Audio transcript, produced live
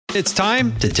It's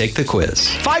time to take the quiz.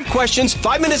 5 questions,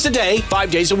 5 minutes a day,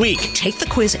 5 days a week. Take the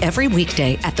quiz every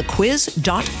weekday at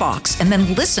thequiz.fox and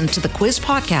then listen to the quiz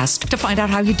podcast to find out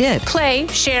how you did. Play,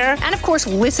 share, and of course,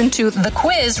 listen to the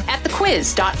quiz at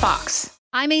thequiz.fox.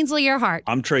 I'm Ainsley Earhart.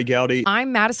 I'm Trey Gowdy.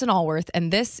 I'm Madison Allworth,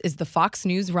 and this is the Fox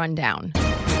News Rundown.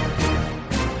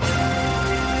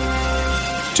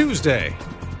 Tuesday,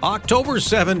 October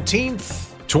 17th,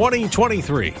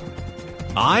 2023.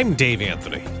 I'm Dave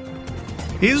Anthony.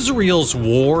 Israel's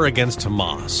war against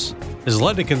Hamas has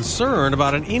led to concern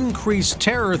about an increased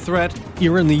terror threat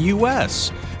here in the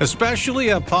U.S., especially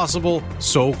a possible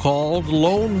so-called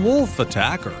lone wolf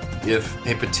attacker. If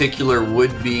a particular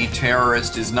would-be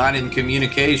terrorist is not in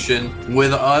communication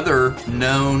with other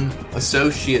known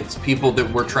associates, people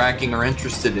that we're tracking or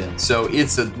interested in. So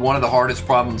it's one of the hardest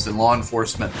problems in law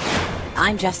enforcement.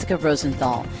 I'm Jessica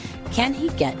Rosenthal. Can he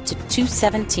get to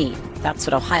 217? That's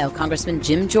what Ohio Congressman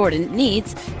Jim Jordan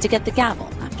needs to get the gavel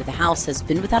after the House has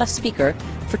been without a speaker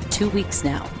for 2 weeks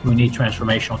now. We need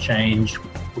transformational change.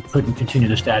 We couldn't continue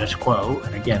the status quo.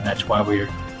 And again, that's why we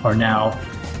are now,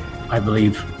 I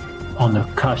believe, on the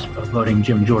cusp of voting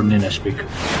Jim Jordan in as Speaker.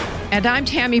 And I'm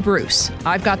Tammy Bruce.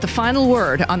 I've got the final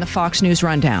word on the Fox News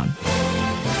Rundown.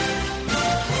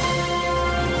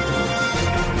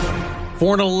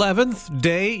 For an 11th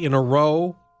day in a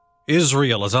row,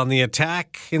 Israel is on the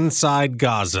attack inside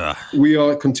Gaza. We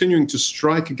are continuing to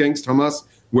strike against Hamas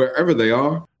wherever they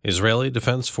are. Israeli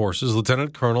Defense Forces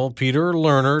Lieutenant Colonel Peter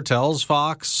Lerner tells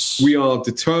Fox, "We are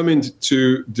determined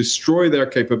to destroy their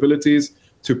capabilities,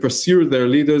 to pursue their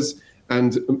leaders,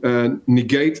 and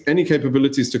negate any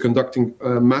capabilities to conducting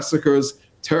massacres,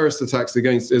 terrorist attacks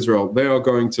against Israel. They are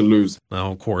going to lose."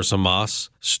 Now, of course, Hamas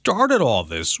started all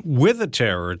this with a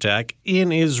terror attack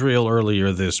in Israel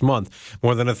earlier this month.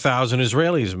 More than 1,000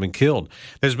 Israelis have been killed.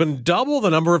 There's been double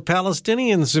the number of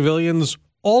Palestinian civilians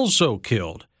also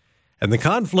killed. And the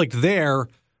conflict there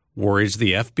worries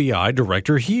the FBI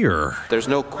director here. There's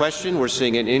no question we're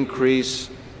seeing an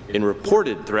increase in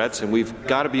reported threats, and we've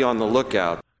got to be on the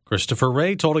lookout. Christopher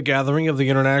Wray told a gathering of the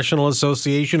International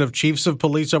Association of Chiefs of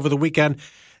Police over the weekend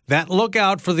that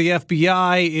lookout for the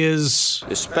FBI is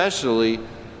especially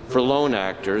for lone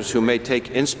actors who may take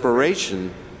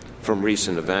inspiration from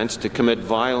recent events to commit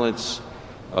violence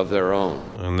of their own.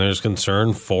 And there's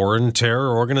concern foreign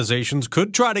terror organizations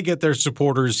could try to get their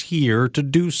supporters here to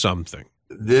do something.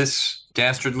 This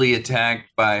dastardly attack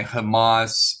by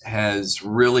Hamas has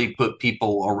really put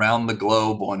people around the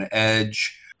globe on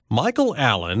edge. Michael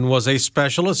Allen was a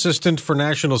special assistant for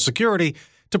national security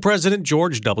to President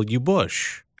George W.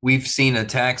 Bush. We've seen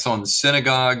attacks on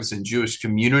synagogues and Jewish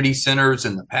community centers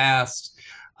in the past.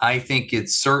 I think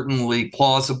it's certainly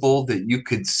plausible that you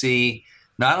could see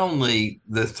not only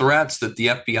the threats that the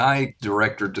FBI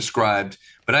director described,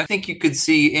 but I think you could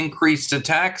see increased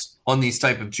attacks on these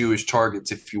type of Jewish targets,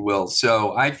 if you will.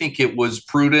 So I think it was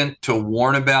prudent to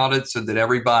warn about it so that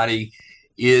everybody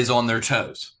is on their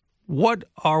toes. What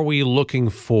are we looking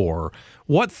for?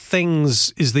 What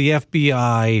things is the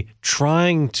FBI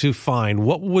trying to find?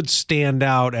 What would stand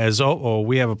out as,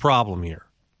 we have a problem here?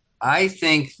 I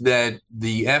think that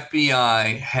the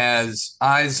FBI has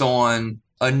eyes on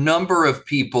a number of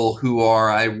people who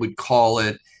are, I would call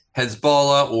it,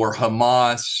 Hezbollah or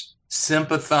Hamas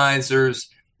sympathizers,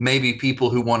 maybe people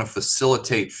who want to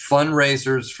facilitate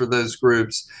fundraisers for those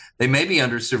groups. They may be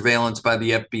under surveillance by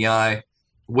the FBI,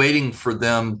 waiting for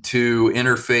them to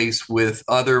interface with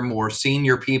other more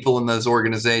senior people in those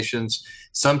organizations.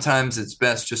 Sometimes it's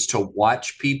best just to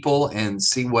watch people and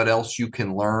see what else you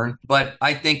can learn. But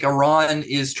I think Iran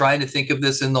is trying to think of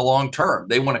this in the long term.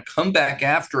 They want to come back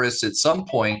after us at some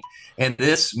point, and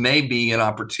this may be an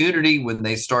opportunity when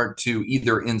they start to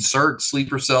either insert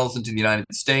sleeper cells into the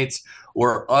United States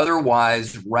or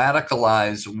otherwise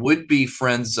radicalize would-be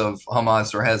friends of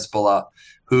Hamas or Hezbollah,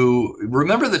 who,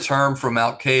 remember the term from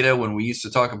Al-Qaeda when we used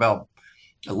to talk about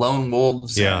lone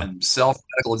wolves and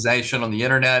self-radicalization on the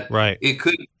internet? Right. It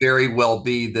could very well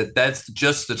be that that's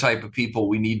just the type of people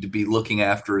we need to be looking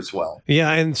after as well.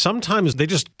 Yeah, and sometimes they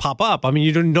just pop up. I mean,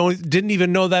 you didn't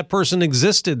even know that person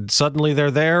existed. Suddenly they're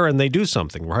there and they do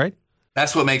something, right?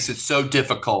 That's what makes it so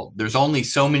difficult. There's only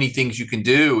so many things you can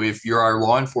do if you're our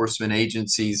law enforcement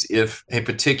agencies. If a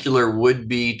particular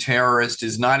would-be terrorist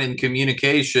is not in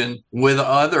communication with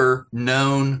other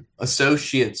known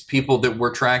associates, people that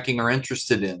we're tracking or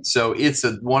interested in. So it's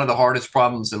one of the hardest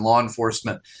problems in law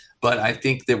enforcement. But I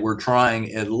think that we're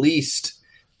trying at least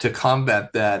to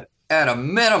combat that at a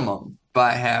minimum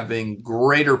by having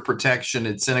greater protection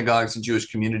at synagogues and Jewish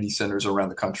community centers around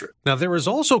the country. Now, there is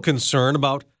also concern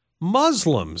about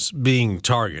Muslims being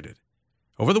targeted.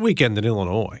 Over the weekend in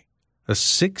Illinois, a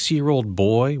 6-year-old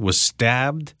boy was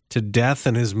stabbed to death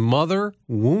and his mother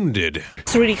wounded.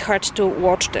 It's really hard to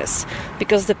watch this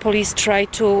because the police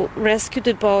tried to rescue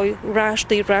the boy,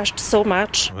 they rushed so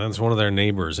much. That's one of their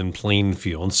neighbors in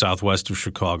Plainfield, southwest of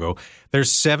Chicago. Their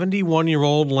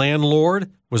 71-year-old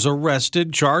landlord was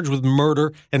arrested, charged with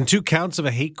murder and 2 counts of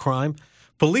a hate crime.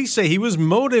 Police say he was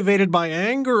motivated by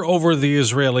anger over the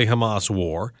Israeli-Hamas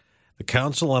war. The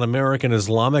Council on American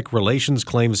Islamic Relations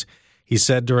claims he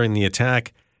said during the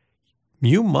attack,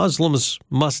 "You Muslims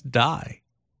must die."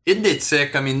 Isn't it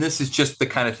sick? I mean, this is just the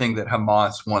kind of thing that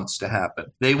Hamas wants to happen.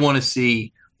 They want to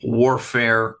see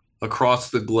warfare across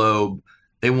the globe.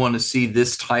 They want to see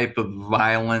this type of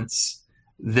violence.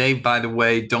 They, by the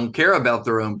way, don't care about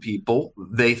their own people.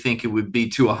 They think it would be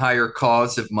to a higher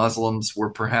cause if Muslims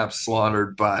were perhaps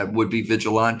slaughtered by would-be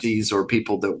vigilantes or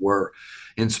people that were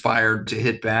inspired to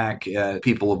hit back at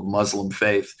people of Muslim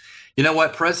faith. You know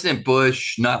what? President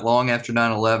Bush, not long after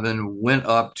 9/11, went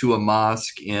up to a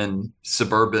mosque in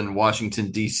suburban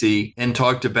Washington, D.C., and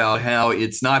talked about how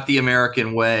it's not the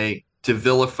American way to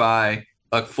vilify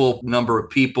a full number of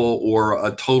people or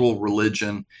a total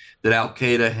religion, that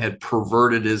Al-Qaeda had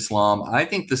perverted Islam. I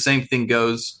think the same thing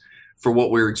goes for what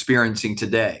we're experiencing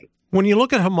today. When you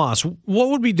look at Hamas, what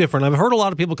would be different? I've heard a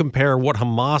lot of people compare what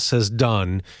Hamas has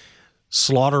done,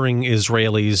 slaughtering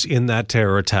Israelis in that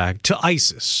terror attack, to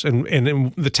ISIS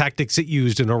and the tactics it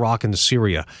used in Iraq and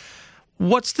Syria.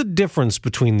 What's the difference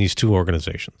between these two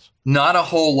organizations? Not a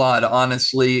whole lot,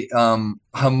 honestly.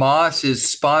 Hamas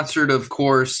is sponsored, of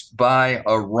course, by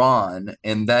Iran,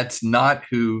 and that's not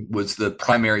who was the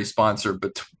primary sponsor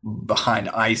behind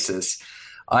ISIS.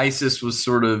 ISIS was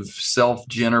sort of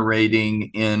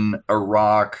self-generating in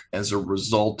Iraq as a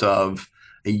result of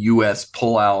a U.S.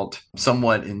 pullout,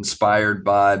 somewhat inspired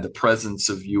by the presence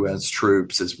of U.S.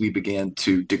 troops as we began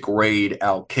to degrade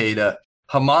Al-Qaeda.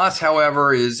 Hamas,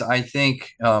 however, is, I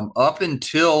think, up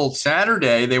until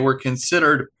Saturday, they were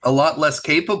considered a lot less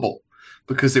capable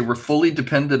because they were fully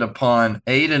dependent upon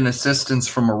aid and assistance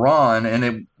from Iran. And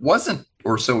it wasn't,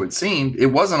 or so it seemed, it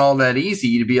wasn't all that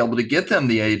easy to be able to get them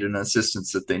the aid and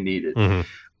assistance that they needed. Mm-hmm.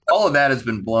 All of that has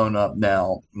been blown up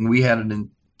now. We had a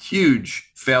huge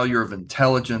failure of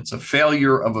intelligence, a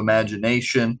failure of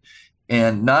imagination.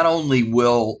 And not only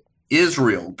will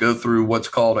Israel go through what's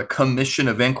called a commission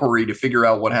of inquiry to figure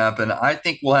out what happened, I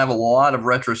think we'll have a lot of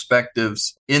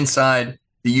retrospectives inside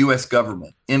the U.S.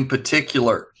 government, in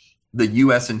particular, the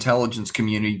U.S. intelligence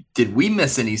community. Did we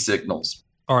miss any signals?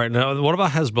 All right. Now, what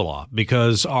about Hezbollah?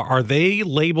 Because are they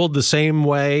labeled the same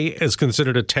way as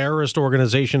considered a terrorist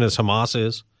organization as Hamas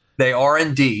is? They are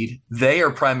indeed. They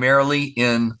are primarily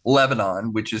in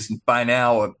Lebanon, which is by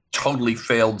now a totally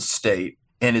failed state,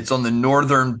 and it's on the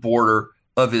northern border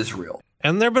of Israel.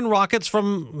 And there have been rockets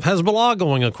from Hezbollah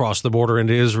going across the border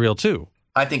into Israel, too.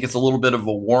 I think it's a little bit of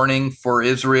a warning for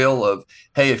Israel of,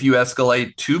 hey, if you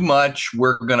escalate too much,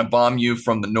 we're going to bomb you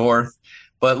from the north.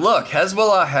 But look,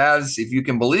 Hezbollah has, if you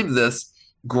can believe this,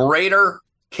 greater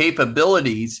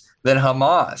capabilities than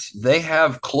Hamas. They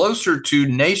have closer to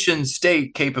nation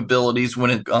state capabilities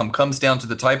when it comes down to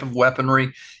the type of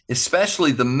weaponry,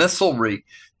 especially the missilery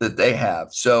that they have.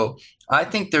 So I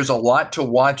think there's a lot to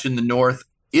watch in the north.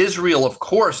 Israel, of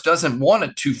course, doesn't want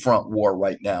a two-front war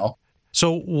right now.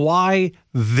 So why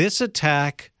this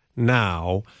attack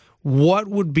now? What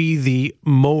would be the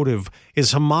motive?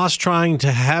 Is Hamas trying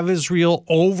to have Israel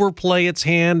overplay its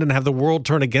hand and have the world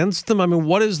turn against them? I mean,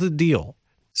 what is the deal?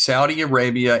 Saudi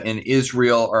Arabia and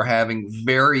Israel are having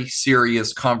very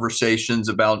serious conversations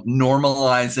about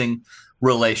normalizing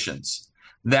relations.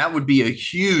 That would be a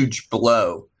huge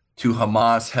blow to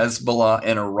Hamas, Hezbollah,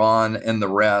 and Iran and the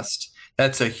rest.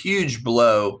 That's a huge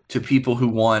blow to people who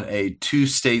want a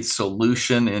two-state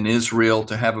solution in Israel,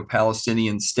 to have a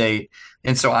Palestinian state.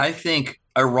 And so I think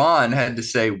Iran had to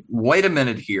say, wait a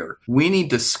minute here. We need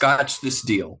to scotch this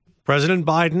deal. President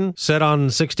Biden said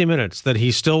on 60 Minutes that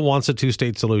he still wants a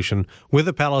two-state solution with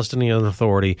a Palestinian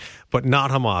Authority, but not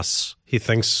Hamas. He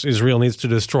thinks Israel needs to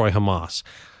destroy Hamas.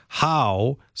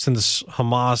 How, since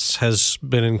Hamas has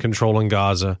been in control in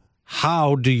Gaza,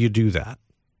 how do you do that?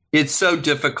 It's so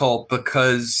difficult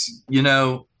because, you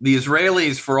know, the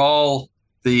Israelis, for all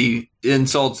the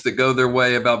insults that go their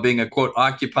way about being a, quote,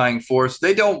 occupying force,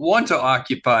 they don't want to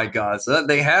occupy Gaza.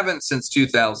 They haven't since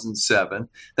 2007.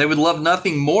 They would love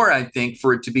nothing more, I think,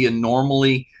 for it to be a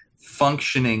normally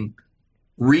functioning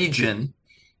region,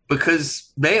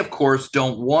 because they, of course,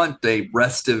 don't want a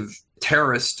restive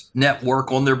terrorist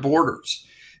network on their borders.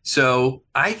 So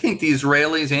I think the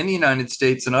Israelis and the United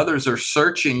States and others are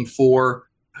searching for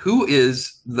who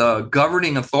is the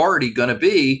governing authority going to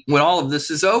be when all of this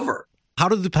is over. how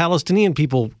do the Palestinian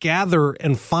people gather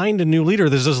and find a new leader?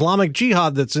 There's Islamic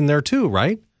Jihad that's in there too,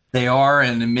 right? They are,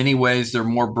 and in many ways, they're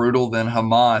more brutal than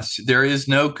Hamas. There is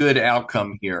no good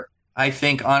outcome here. I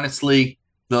think, honestly,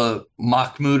 the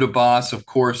Mahmoud Abbas, of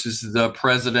course, is the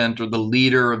president or the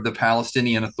leader of the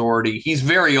Palestinian Authority. He's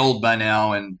very old by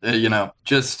now, and,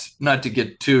 just not to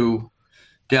get too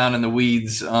down in the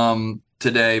weeds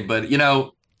today, but,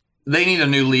 they need a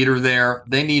new leader there.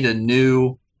 They need a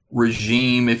new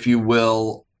regime, if you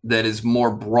will, that is more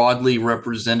broadly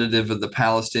representative of the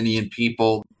Palestinian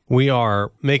people. We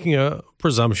are making a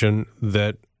presumption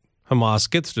that Hamas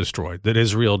gets destroyed, that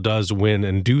Israel does win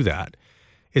and do that.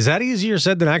 Is that easier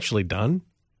said than actually done?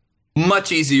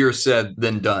 Much easier said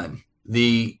than done.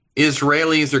 The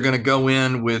Israelis are going to go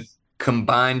in with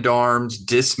combined arms,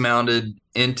 dismounted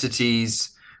entities.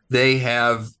 They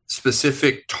have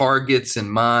specific targets in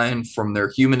mind from their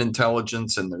human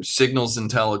intelligence and their signals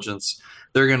intelligence.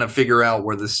 They're going to figure out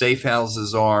where the safe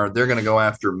houses are. They're going to go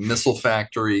after missile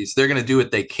factories. They're going to do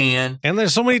what they can. And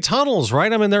there's so many tunnels,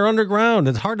 right? I mean, they're underground.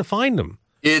 It's hard to find them.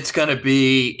 It's going to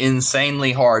be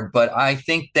insanely hard, but I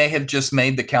think they have just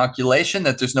made the calculation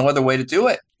that there's no other way to do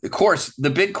it. Of course, the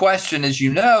big question, as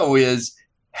you know, is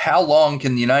how long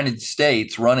can the United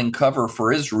States run and cover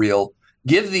for Israel,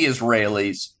 give the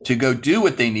Israelis to go do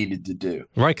what they needed to do?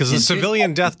 Right, because the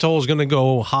civilian death toll is going to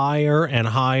go higher and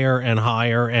higher and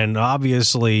higher, and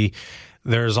obviously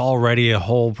there's already a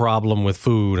whole problem with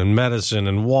food and medicine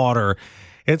and water.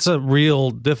 It's a real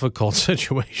difficult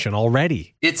situation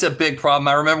already. It's a big problem.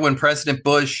 I remember when President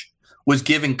Bush was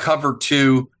giving cover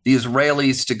to the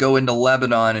Israelis to go into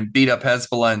Lebanon and beat up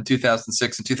Hezbollah in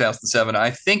 2006 and 2007.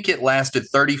 I think it lasted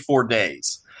 34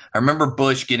 days. I remember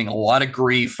Bush getting a lot of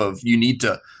grief of, you need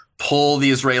to pull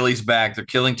the Israelis back. They're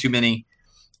killing too many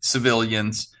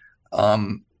civilians.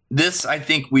 This, I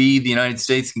think the United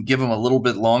States, can give them a little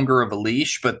bit longer of a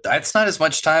leash, but that's not as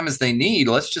much time as they need.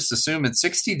 Let's just assume it's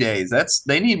 60 days.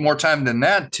 They need more time than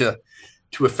that to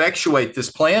effectuate this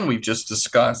plan we've just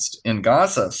discussed in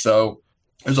Gaza. So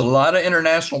there's a lot of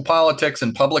international politics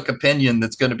and public opinion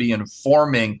that's going to be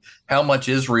informing how much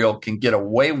Israel can get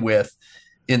away with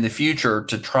in the future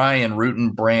to try and root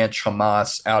and branch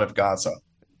Hamas out of Gaza.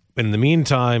 In the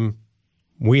meantime,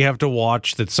 we have to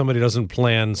watch that somebody doesn't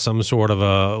plan some sort of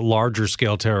a larger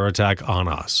scale terror attack on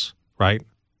us, right?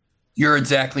 You're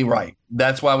exactly right.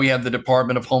 That's why we have the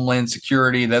Department of Homeland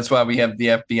Security. That's why we have the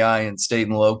FBI and state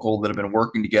and local that have been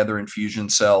working together in fusion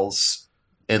cells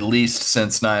at least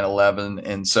since 9/11.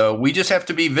 And so we just have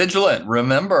to be vigilant.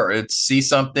 Remember, it's see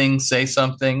something, say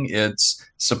something. It's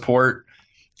support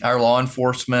our law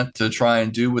enforcement to try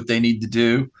and do what they need to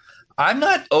do. I'm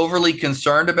not overly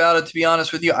concerned about it, to be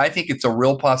honest with you. I think it's a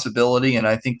real possibility, and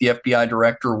I think the FBI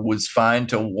director was fine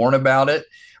to warn about it.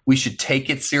 We should take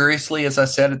it seriously, as I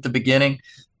said at the beginning,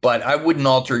 but I wouldn't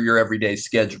alter your everyday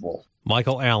schedule.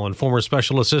 Michael Allen, former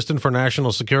special assistant for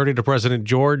national security to President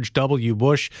George W.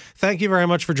 Bush. Thank you very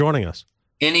much for joining us.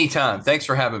 Anytime. Thanks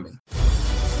for having me.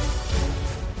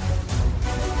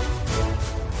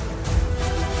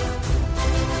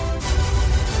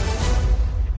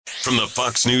 From the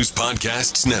Fox News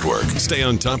Podcasts Network. Stay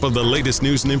on top of the latest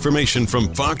news and information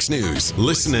from Fox News.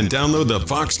 Listen and download the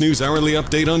Fox News Hourly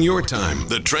Update on your time.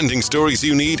 The trending stories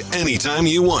you need anytime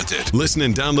you want it. Listen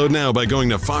and download now by going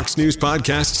to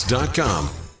foxnewspodcasts.com.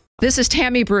 This is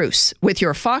Tammy Bruce with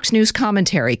your Fox News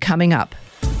commentary coming up.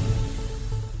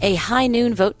 A high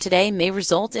noon vote today may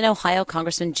result in Ohio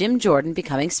Congressman Jim Jordan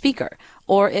becoming Speaker,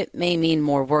 or it may mean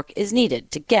more work is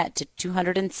needed to get to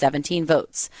 217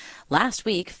 votes. Last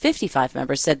week, 55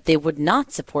 members said they would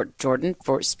not support Jordan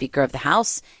for Speaker of the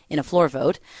House in a floor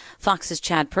vote. Fox's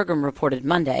Chad Pergram reported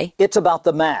Monday. It's about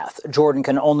the math. Jordan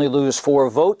can only lose 4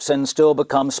 votes and still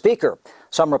become Speaker.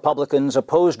 Some Republicans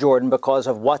oppose Jordan because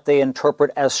of what they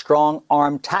interpret as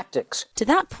strong-arm tactics. To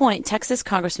that point, Texas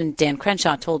Congressman Dan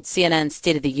Crenshaw told CNN's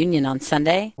State of the Union on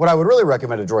Sunday. What I would really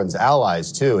recommend to Jordan's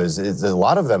allies, too, is a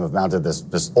lot of them have mounted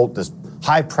this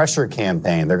high-pressure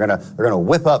campaign. They're gonna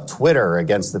whip up Twitter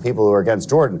against the people who are against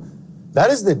Jordan. That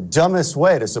is the dumbest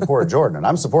way to support Jordan, and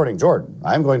I'm supporting Jordan.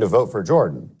 I'm going to vote for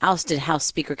Jordan. Ousted House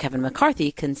Speaker Kevin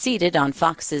McCarthy conceded on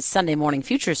Fox's Sunday Morning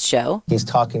Futures show. He's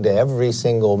talking to every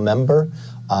single member,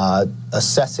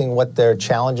 assessing what their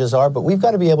challenges are, but we've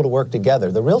got to be able to work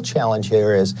together. The real challenge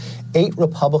here is 8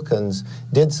 Republicans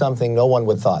did something no one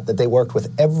would thought, that they worked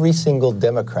with every single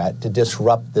Democrat to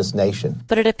disrupt this nation.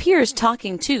 But it appears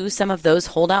talking to some of those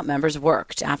holdout members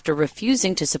worked. After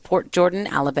refusing to support Jordan,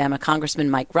 Alabama Congressman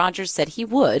Mike Rogers said he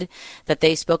would, that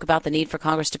they spoke about the need for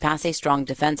Congress to pass a strong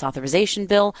defense authorization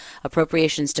bill,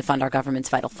 appropriations to fund our government's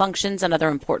vital functions, and other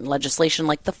important legislation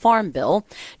like the Farm Bill.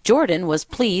 Jordan was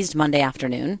pleased Monday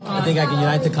afternoon. I think I can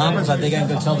unite the conference. I think I can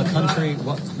go tell the country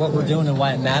what we're doing and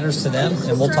why it matters to them,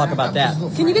 and we'll talk about that.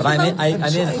 Can you get I'm in.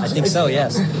 I think so,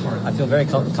 yes. I feel very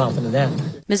confident in that.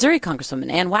 Missouri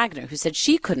Congresswoman Ann Wagner, who said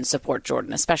she couldn't support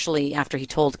Jordan, especially after he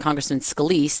told Congressman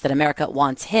Scalise that America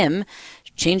wants him,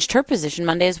 changed her position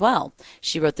Monday as well.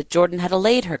 She wrote that Jordan had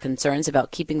allayed her concerns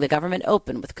about keeping the government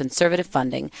open with conservative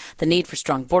funding, the need for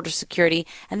strong border security,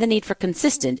 and the need for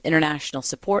consistent international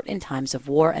support in times of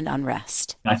war and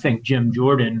unrest. I think Jim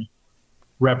Jordan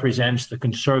represents the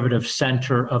conservative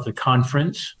center of the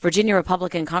conference. Virginia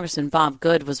Republican Congressman Bob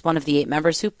Good was one of the 8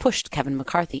 members who pushed Kevin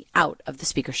McCarthy out of the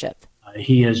speakership.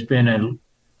 He has been an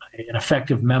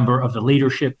effective member of the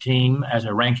leadership team as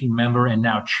a ranking member and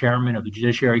now chairman of the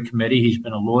Judiciary Committee. He's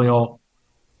been a loyal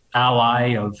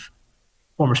ally of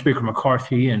former Speaker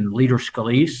McCarthy and Leader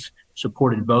Scalise,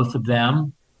 supported both of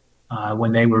them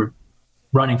when they were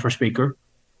running for Speaker.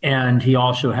 And he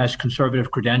also has conservative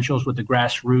credentials with the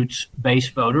grassroots base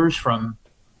voters from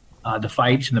the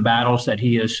fights and the battles that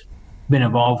he has been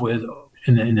involved with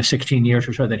in the 16 years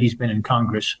or so that he's been in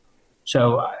Congress.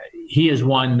 So he is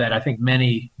one that I think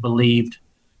many believed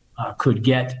could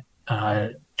get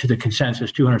to the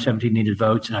consensus 217 needed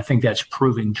votes. And I think that's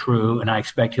proving true. And I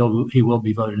expect he will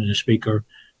be voted in as Speaker,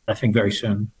 I think, very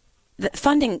soon.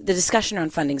 The discussion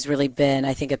around funding has really been,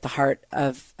 I think, at the heart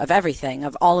of everything,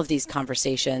 of all of these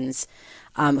conversations.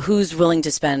 Who's willing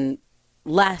to spend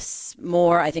less,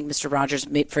 more? I think Mr. Rogers,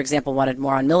 for example, wanted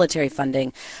more on military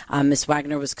funding. Ms.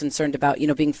 Wagner was concerned about,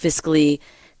 being fiscally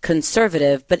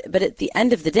conservative. But at the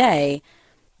end of the day,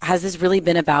 has this really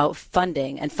been about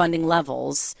funding and funding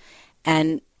levels,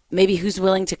 and maybe who's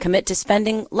willing to commit to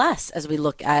spending less as we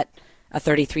look at a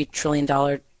 $33 trillion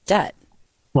debt?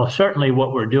 Well, certainly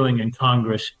what we're doing in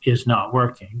Congress is not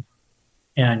working,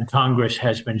 and Congress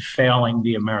has been failing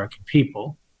the American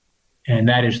people, and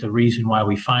that is the reason why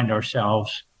we find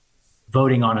ourselves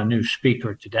voting on a new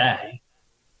speaker today.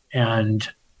 And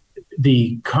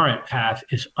the current path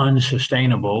is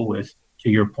unsustainable with, to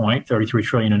your point, $33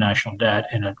 trillion in national debt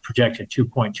and a projected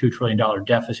 $2.2 trillion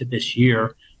deficit this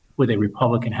year with a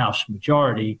Republican House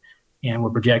majority. And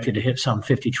we're projected to hit some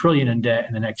 $50 trillion in debt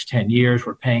in the next 10 years.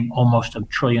 We're paying almost $1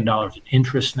 trillion in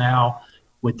interest now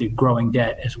with the growing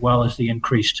debt as well as the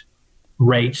increased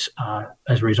rates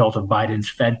as a result of Biden's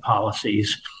Fed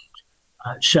policies.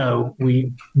 So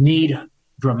we need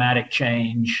dramatic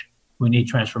change. We need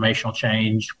transformational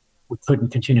change. We couldn't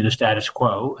continue the status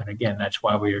quo. And again, that's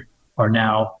why we are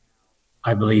now,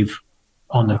 I believe,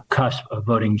 on the cusp of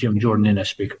voting Jim Jordan in as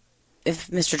Speaker. If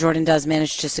Mr. Jordan does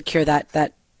manage to secure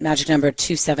that magic number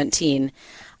 217,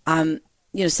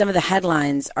 some of the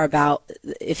headlines are about,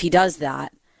 if he does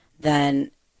that,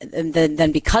 then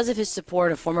because of his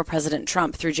support of former President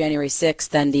Trump through January 6th,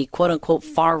 then the quote-unquote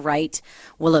far right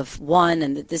will have won,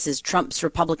 and that this is Trump's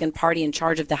Republican Party in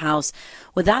charge of the House.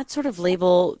 Would that sort of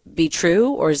label be true,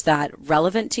 or is that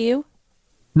relevant to you?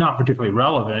 Not particularly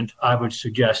relevant. I would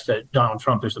suggest that Donald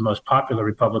Trump is the most popular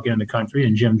Republican in the country,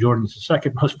 and Jim Jordan is the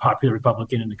second most popular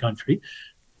Republican in the country.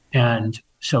 And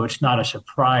so it's not a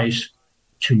surprise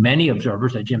to many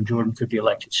observers that Jim Jordan could be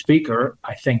elected Speaker.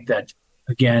 I think that,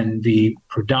 again, the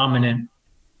predominant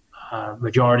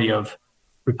majority of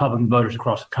Republican voters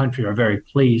across the country are very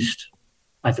pleased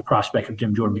at the prospect of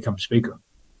Jim Jordan becoming Speaker.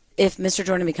 If Mr.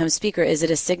 Jordan becomes Speaker, is it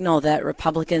a signal that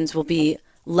Republicans will be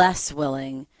less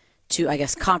willing to, I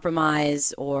guess,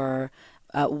 compromise or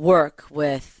work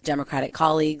with Democratic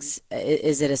colleagues?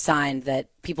 Is it a sign that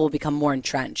people will become more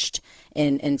entrenched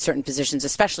in certain positions,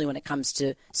 especially when it comes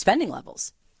to spending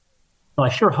levels? Well, I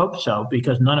sure hope so,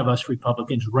 because none of us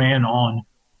Republicans ran on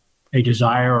a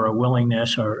desire or a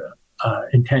willingness or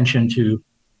intention to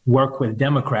work with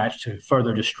Democrats to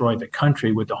further destroy the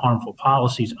country with the harmful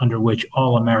policies under which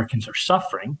all Americans are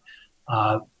suffering.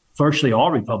 Virtually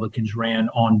all Republicans ran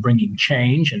on bringing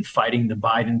change and fighting the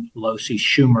Biden, Pelosi,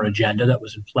 Schumer agenda that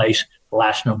was in place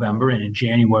last November and in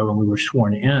January when we were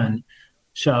sworn in.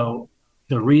 So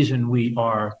the reason we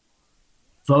are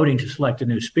voting to select a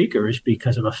new speaker is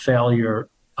because of a failure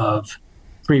of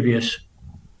previous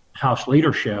House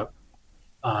leadership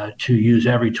to use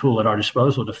every tool at our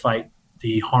disposal to fight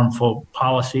the harmful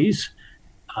policies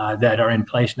that are in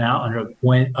place now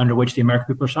under which the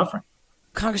American people are suffering.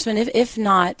 Congressman, if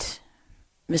not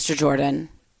Mr. Jordan,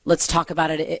 let's talk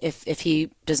about it if he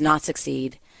does not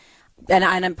succeed. And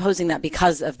I'm posing that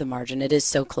because of the margin. It is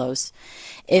so close.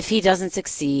 If he doesn't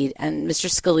succeed and Mr.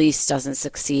 Scalise doesn't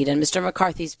succeed and Mr.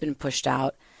 McCarthy's been pushed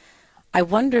out, I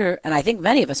wonder, and I think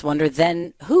many of us wonder,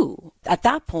 then who? At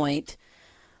that point,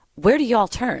 where do y'all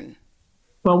turn?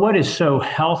 Well, what is so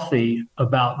healthy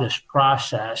about this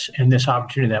process and this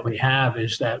opportunity that we have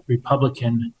is that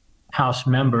Republican House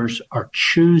members are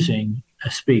choosing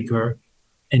a speaker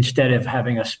instead of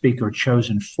having a speaker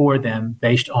chosen for them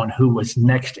based on who was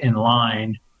next in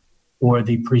line or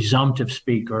the presumptive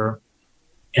speaker.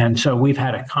 And so we've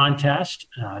had a contest,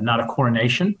 not a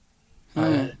coronation.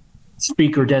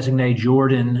 Speaker designate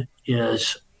Jordan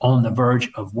is on the verge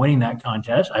of winning that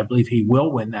contest. I believe he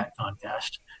will win that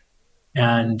contest.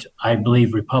 And I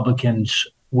believe Republicans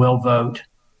will vote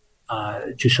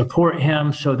to support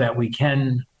him so that we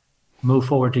can move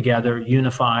forward together,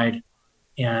 unified,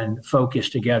 and focus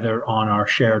together on our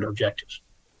shared objectives.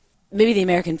 Maybe the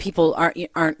American people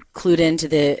aren't clued into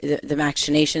the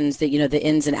machinations, the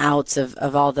ins and outs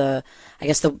of all the, I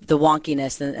guess, the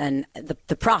wonkiness and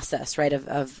the process, right,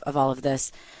 of all of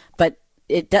this. But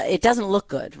it doesn't look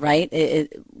good, right?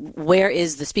 Where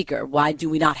is the speaker? Why do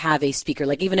we not have a speaker?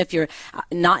 Like, even if you're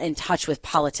not in touch with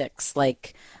politics,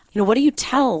 like, what do you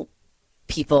tell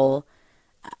people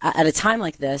at a time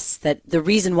like this that the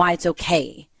reason why it's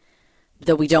okay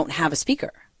that we don't have a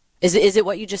speaker? Is it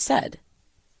what you just said?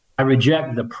 I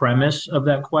reject the premise of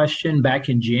that question. Back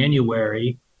in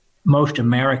January, most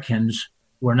Americans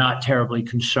were not terribly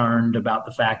concerned about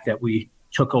the fact that we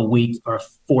took a week or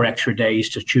 4 extra days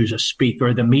to choose a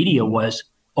speaker. The media was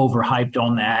overhyped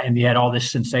on that, and you had all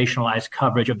this sensationalized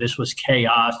coverage of this was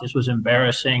chaos, this was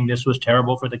embarrassing, this was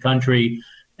terrible for the country.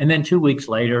 And then 2 weeks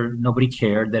later, nobody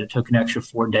cared that it took an extra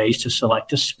 4 days to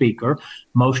select a speaker.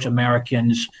 Most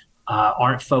Americans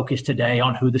aren't focused today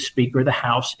on who the Speaker of the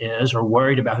House is or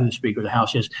worried about who the Speaker of the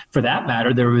House is. For that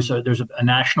matter, there's a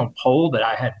national poll that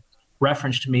I had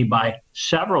referenced to me by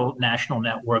several national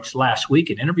networks last week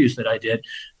in interviews that I did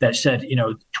that said,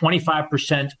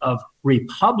 25% of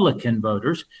Republican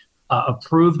voters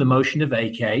approved the motion to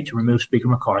vacate, to remove Speaker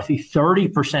McCarthy,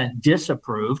 30%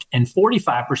 disapproved, and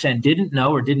 45% didn't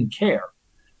know or didn't care.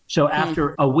 So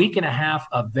after a week and a half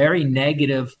of very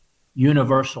negative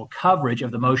universal coverage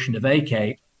of the motion to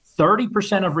vacate,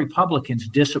 30% of Republicans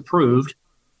disapproved.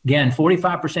 Again,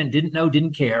 45% didn't know,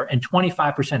 didn't care, and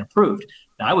 25% approved.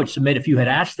 Now, I would submit if you had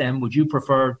asked them, would you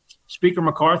prefer Speaker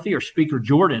McCarthy or Speaker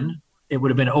Jordan? It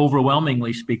would have been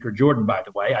overwhelmingly Speaker Jordan, by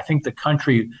the way. I think the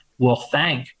country will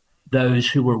thank those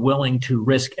who were willing to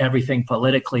risk everything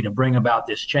politically to bring about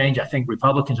this change. I think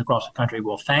Republicans across the country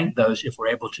will thank those if we're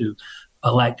able to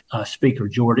elect Speaker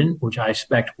Jordan, which I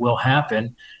expect will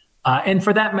happen. And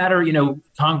for that matter,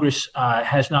 Congress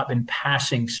has not been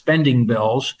passing spending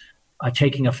bills,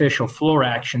 taking official floor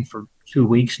action for 2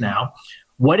 weeks now.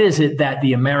 What is it that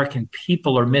the American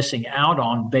people are missing out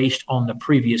on based on the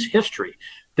previous history?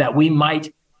 That we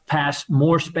might pass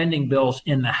more spending bills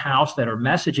in the House that are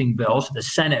messaging bills the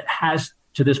Senate has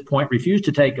to this point refused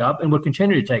to take up and will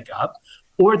continue to take up,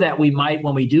 or that we might,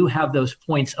 when we do have those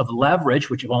points of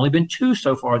leverage, which have only been 2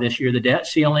 so far this year, the debt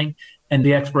ceiling and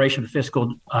the expiration of the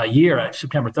fiscal year at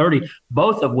September 30,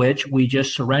 both of which we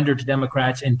just surrendered to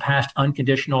Democrats and passed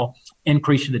unconditional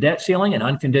increase to the debt ceiling and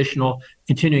unconditional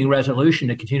continuing resolution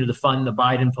to continue to fund the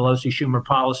Biden, Pelosi, Schumer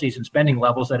policies and spending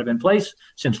levels that have been in place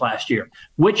since last year.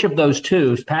 Which of those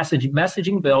two,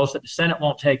 messaging bills that the Senate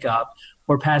won't take up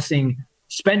or passing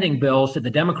spending bills that the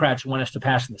Democrats want us to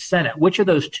pass in the Senate, which of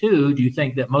those two do you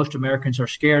think that most Americans are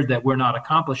scared that we're not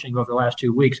accomplishing over the last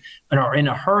 2 weeks and are in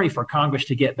a hurry for Congress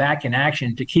to get back in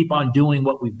action to keep on doing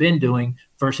what we've been doing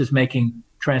versus making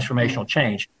transformational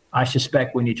change? I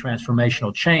suspect we need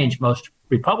transformational change, most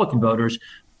Republican voters,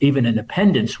 even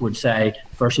independents would say,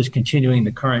 versus continuing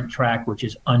the current track, which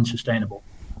is unsustainable.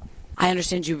 I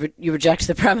understand you reject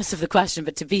the premise of the question,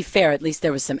 but to be fair, at least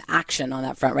there was some action on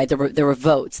that front, right? There were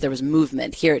votes, there was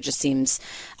movement. Here it just seems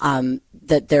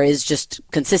that there is just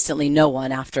consistently no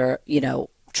one after,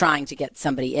 trying to get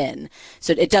somebody in.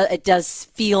 So it does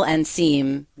feel and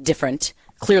seem different,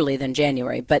 clearly, than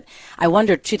January. But I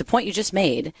wonder, to the point you just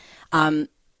made,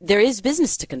 there is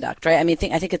business to conduct, right? I mean,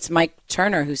 I think it's Mike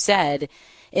Turner who said,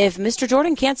 if Mr.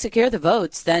 Jordan can't secure the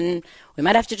votes, then we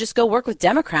might have to just go work with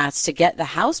Democrats to get the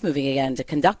House moving again, to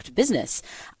conduct business.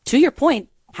 To your point,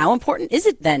 how important is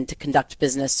it then to conduct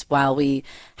business while we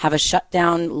have a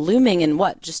shutdown looming in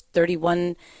just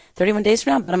 31 days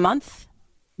from now, about a month?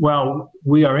 Well,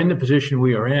 we are in the position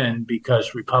we are in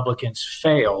because Republicans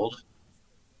failed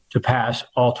to pass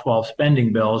all 12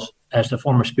 spending bills as the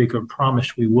former speaker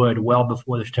promised we would, well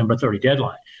before the September 30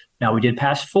 deadline. Now, we did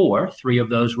pass 4. 3 of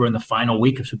those were in the final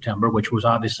week of September, which was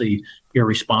obviously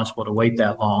irresponsible to wait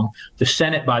that long. The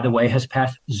Senate, by the way, has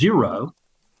passed 0.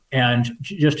 And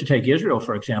just to take Israel,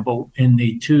 for example, in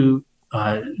the 2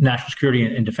 national security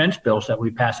and defense bills that we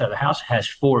passed out of the House has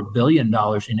 $4 billion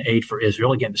in aid for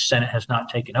Israel. Again, the Senate has not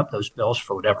taken up those bills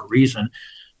for whatever reason.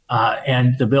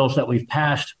 And the bills that we've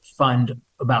passed fund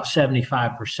about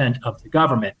 75% of the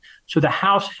government. So the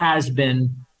House has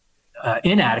been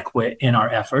inadequate in our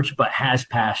efforts, but has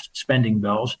passed spending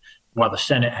bills, while the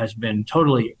Senate has been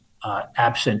totally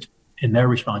absent in their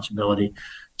responsibility.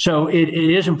 So it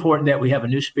is important that we have a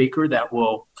new speaker that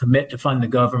will commit to fund the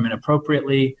government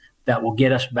appropriately, that will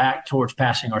get us back towards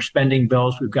passing our spending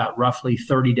bills. We've got roughly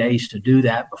 30 days to do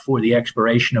that before the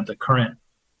expiration of the current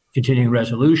continuing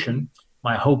resolution.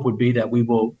 My hope would be that we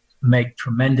will make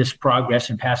tremendous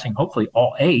progress in passing hopefully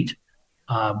all 8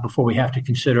 before we have to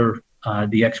consider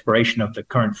the expiration of the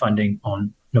current funding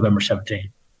on November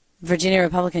 17. Virginia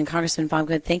Republican Congressman Bob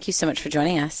Good, thank you so much for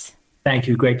joining us. Thank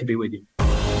you. Great to be with you.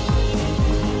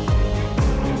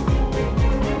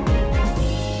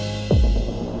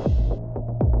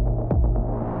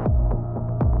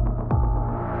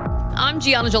 I'm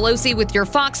Gianna Gelosi with your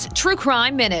Fox True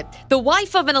Crime Minute. The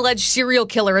wife of an alleged serial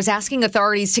killer is asking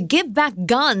authorities to give back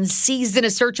guns seized in a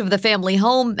search of the family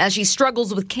home as she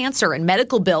struggles with cancer and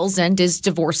medical bills and is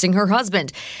divorcing her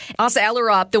husband. Asa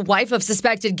Ellerup, the wife of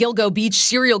suspected Gilgo Beach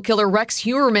serial killer Rex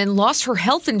Heuermann, lost her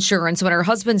health insurance when her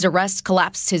husband's arrest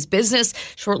collapsed his business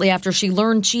shortly after she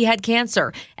learned she had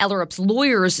cancer. Ellerup's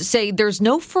lawyers say there's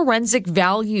no forensic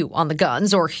value on the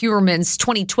guns or Heuermann's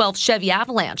 2012 Chevy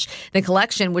Avalanche. The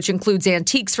collection, which includes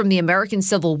antiques from the American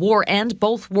Civil War and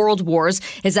both world wars,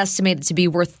 is estimated to be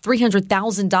worth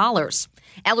 $300,000.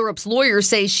 Ellerup's lawyers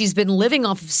say she's been living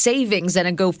off of savings and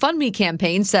a GoFundMe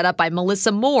campaign set up by Melissa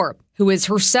Moore, who is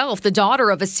herself the daughter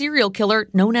of a serial killer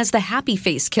known as the Happy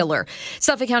Face Killer.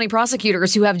 Suffolk County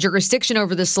prosecutors who have jurisdiction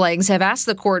over the slayings have asked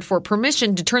the court for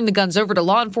permission to turn the guns over to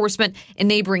law enforcement in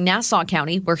neighboring Nassau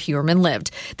County, where Heuermann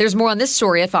lived. There's more on this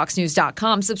story at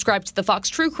foxnews.com. Subscribe to the Fox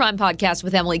True Crime Podcast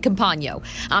with Emily Campagno.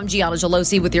 I'm Gianna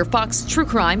Gelosi with your Fox True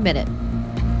Crime Minute.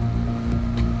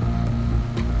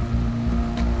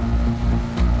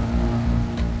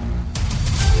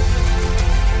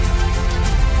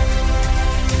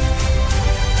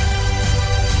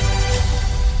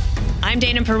 I'm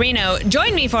Dana Perino.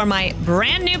 Join me for my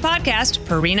brand new podcast,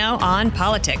 Perino on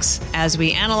Politics, as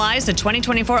we analyze the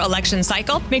 2024 election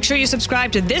cycle. Make sure you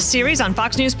subscribe to this series on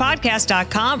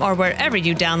foxnewspodcast.com or wherever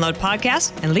you download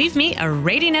podcasts, and leave me a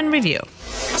rating and review.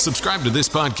 Subscribe to this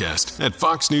podcast at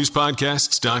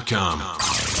foxnewspodcasts.com.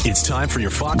 It's time for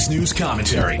your Fox News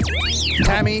commentary.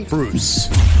 Tammy Bruce.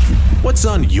 What's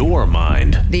on your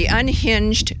mind? The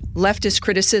unhinged leftist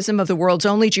criticism of the world's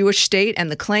only Jewish state and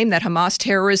the claim that Hamas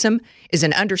terrorism is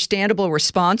an understandable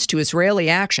response to Israeli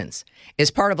actions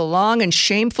is part of a long and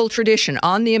shameful tradition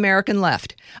on the American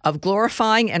left of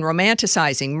glorifying and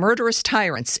romanticizing murderous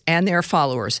tyrants and their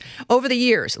followers. Over the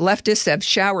years, leftists have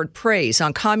showered praise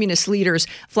on communist leaders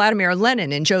Vladimir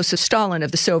Lenin and Joseph Stalin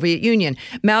of the Soviet Union,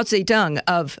 Mao Zedong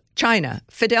of China,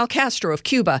 Fidel Castro of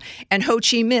Cuba, and Ho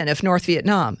Chi Minh of North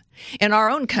Vietnam. In our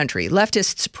own country,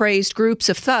 leftists praised groups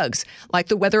of thugs like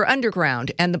the Weather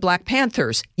Underground and the Black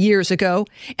Panthers years ago,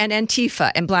 and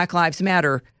Antifa and Black Lives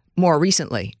Matter more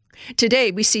recently. Today,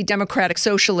 we see Democratic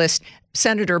Socialist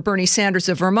Senator Bernie Sanders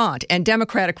of Vermont and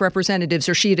Democratic Representatives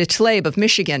Rashida Tlaib of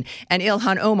Michigan and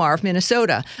Ilhan Omar of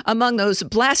Minnesota among those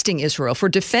blasting Israel for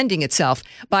defending itself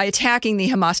by attacking the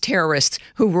Hamas terrorists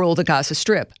who rule the Gaza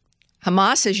Strip.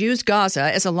 Hamas has used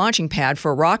Gaza as a launching pad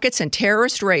for rockets and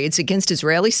terrorist raids against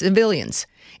Israeli civilians,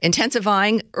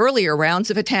 intensifying earlier rounds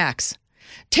of attacks.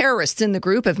 Terrorists in the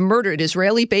group have murdered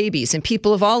Israeli babies and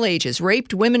people of all ages,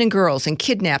 raped women and girls, and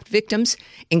kidnapped victims,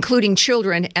 including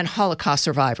children and Holocaust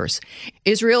survivors.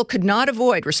 Israel could not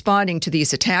avoid responding to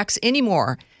these attacks any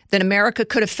more than America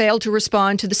could have failed to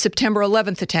respond to the September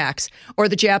 11th attacks or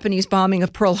the Japanese bombing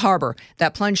of Pearl Harbor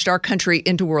that plunged our country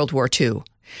into World War II.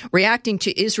 Reacting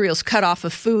to Israel's cutoff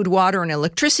of food, water, and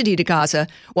electricity to Gaza,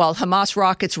 while Hamas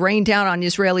rockets rained down on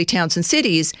Israeli towns and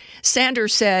cities,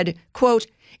 Sanders said, quote,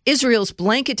 Israel's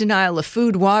blanket denial of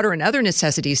food, water, and other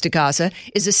necessities to Gaza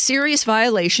is a serious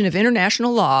violation of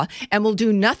international law and will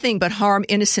do nothing but harm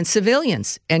innocent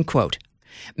civilians, end quote.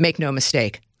 Make no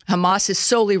mistake. Hamas is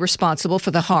solely responsible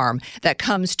for the harm that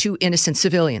comes to innocent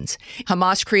civilians.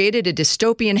 Hamas created a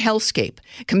dystopian hellscape,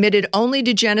 committed only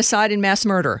to genocide and mass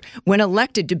murder when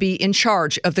elected to be in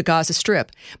charge of the Gaza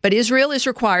Strip. But Israel is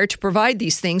required to provide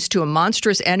these things to a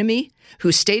monstrous enemy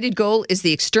whose stated goal is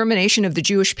the extermination of the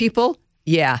Jewish people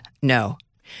Yeah, no.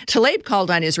 Tlaib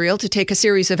called on Israel to take a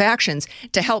series of actions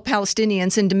to help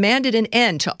Palestinians and demanded an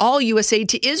end to all U.S. aid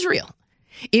to Israel.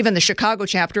 Even the Chicago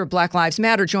chapter of Black Lives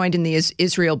Matter joined in the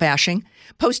Israel bashing,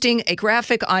 posting a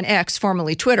graphic on X,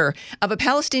 formerly Twitter, of a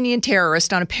Palestinian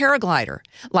terrorist on a paraglider,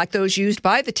 like those used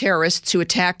by the terrorists who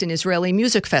attacked an Israeli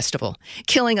music festival,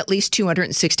 killing at least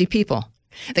 260 people.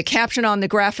 The caption on the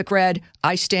graphic read,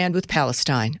 "I stand with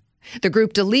Palestine." The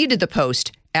group deleted the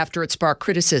post after it sparked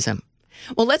criticism.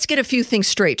 Well, let's get a few things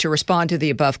straight to respond to the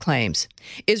above claims.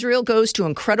 Israel goes to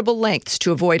incredible lengths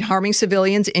to avoid harming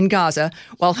civilians in Gaza,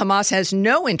 while Hamas has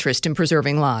no interest in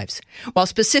preserving lives, while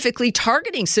specifically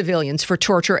targeting civilians for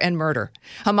torture and murder.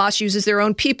 Hamas uses their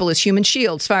own people as human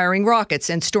shields, firing rockets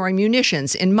and storing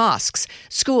munitions in mosques,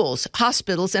 schools,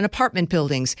 hospitals, and apartment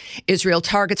buildings. Israel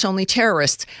targets only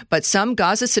terrorists, but some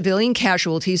Gaza civilian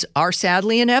casualties are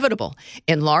sadly inevitable,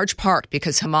 in large part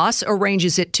because Hamas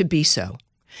arranges it to be so.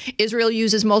 Israel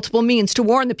uses multiple means to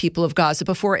warn the people of Gaza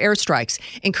before airstrikes,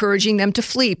 encouraging them to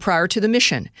flee prior to the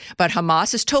mission. But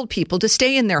Hamas has told people to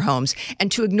stay in their homes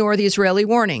and to ignore the Israeli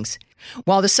warnings.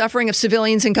 While the suffering of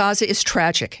civilians in Gaza is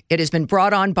tragic, it has been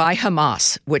brought on by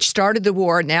Hamas, which started the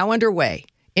war now underway.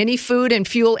 Any food and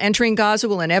fuel entering Gaza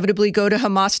will inevitably go to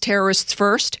Hamas terrorists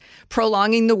first,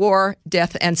 prolonging the war,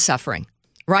 death, and suffering.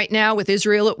 Right now, with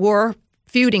Israel at war,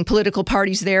 feuding political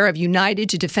parties there have united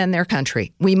to defend their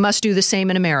country. We must do the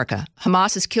same in America.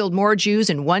 Hamas has killed more Jews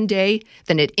in one day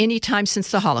than at any time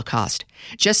since the Holocaust.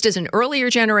 Just as an earlier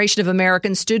generation of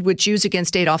Americans stood with Jews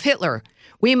against Adolf Hitler,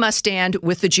 we must stand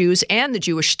with the Jews and the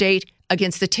Jewish state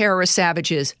against the terrorist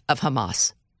savages of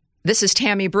Hamas. This is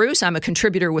Tammy Bruce. I'm a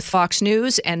contributor with Fox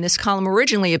News, and this column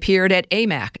originally appeared at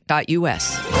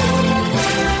amac.us.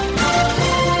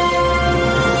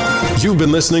 You've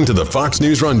been listening to the Fox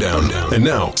News Rundown. And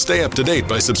now, stay up to date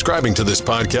by subscribing to this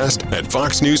podcast at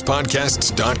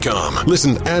foxnewspodcasts.com.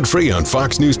 Listen ad-free on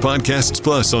Fox News Podcasts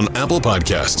Plus on Apple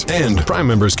Podcasts. And Prime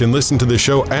members can listen to the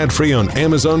show ad-free on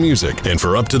Amazon Music. And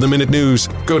for up-to-the-minute news,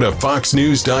 go to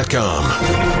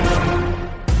foxnews.com.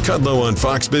 Kudlow on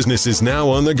Fox Business is now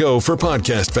on the go for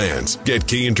podcast fans. Get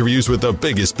key interviews with the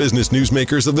biggest business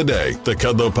newsmakers of the day. The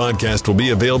Kudlow podcast will be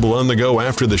available on the go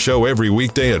after the show every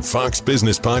weekday at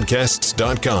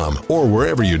foxbusinesspodcasts.com or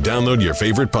wherever you download your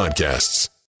favorite podcasts.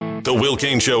 The Will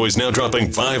Cain Show is now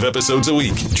dropping 5 episodes a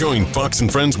week. Join Fox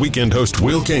and Friends weekend host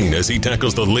Will Cain as he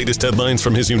tackles the latest headlines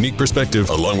from his unique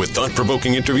perspective, along with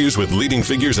thought-provoking interviews with leading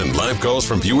figures and live calls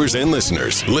from viewers and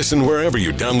listeners. Listen wherever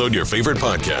you download your favorite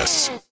podcasts.